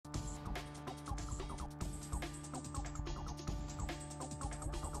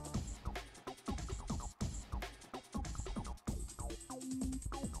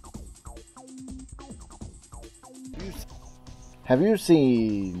Have you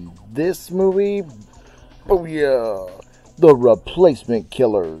seen this movie? Oh yeah, The Replacement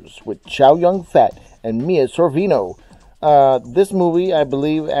Killers with Chow Yun-fat and Mia Sorvino. This movie, I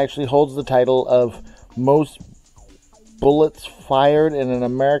believe, actually holds the title of most bullets fired in an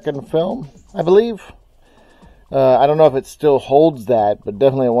American film, I believe. I don't know if it still holds that, but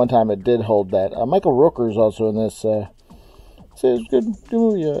definitely at one time it did hold that. Michael Rooker is also in this. It's a good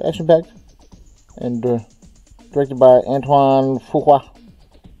movie, action-packed, and directed by Antoine Fuqua.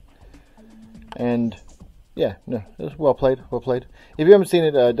 And yeah, no, it's well played. If you haven't seen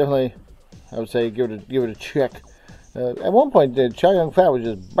it, definitely, I would say give it a check. At one point, Chow Yun-fat was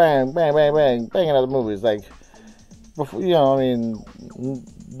just bang, bang, bang, bang, banging out the movies. Like, before,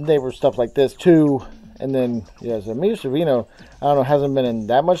 they were stuff like this too. And then, so Mia Sorvino, I don't know, hasn't been in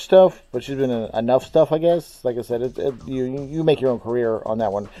that much stuff, but she's been in enough stuff, I guess. Like I said, you make your own career on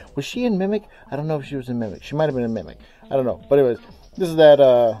that one. Was she in Mimic? I don't know if she was in Mimic. She might have been in Mimic. I don't know. But anyways, this is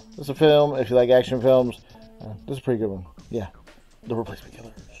a film. If you like action films, this is a pretty good one. Yeah, The Replacement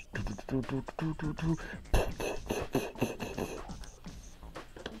Killers.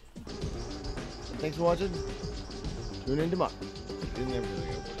 Thanks for watching. Tune in tomorrow. Tune in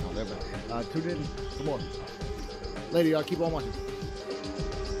for more. Later, y'all. Keep on watching.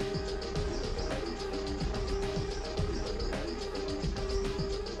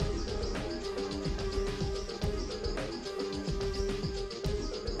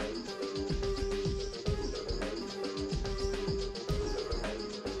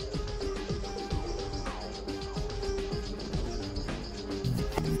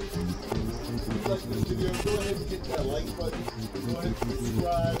 If you like this video, go ahead and hit that like button. Go ahead and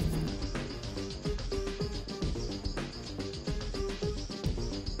subscribe.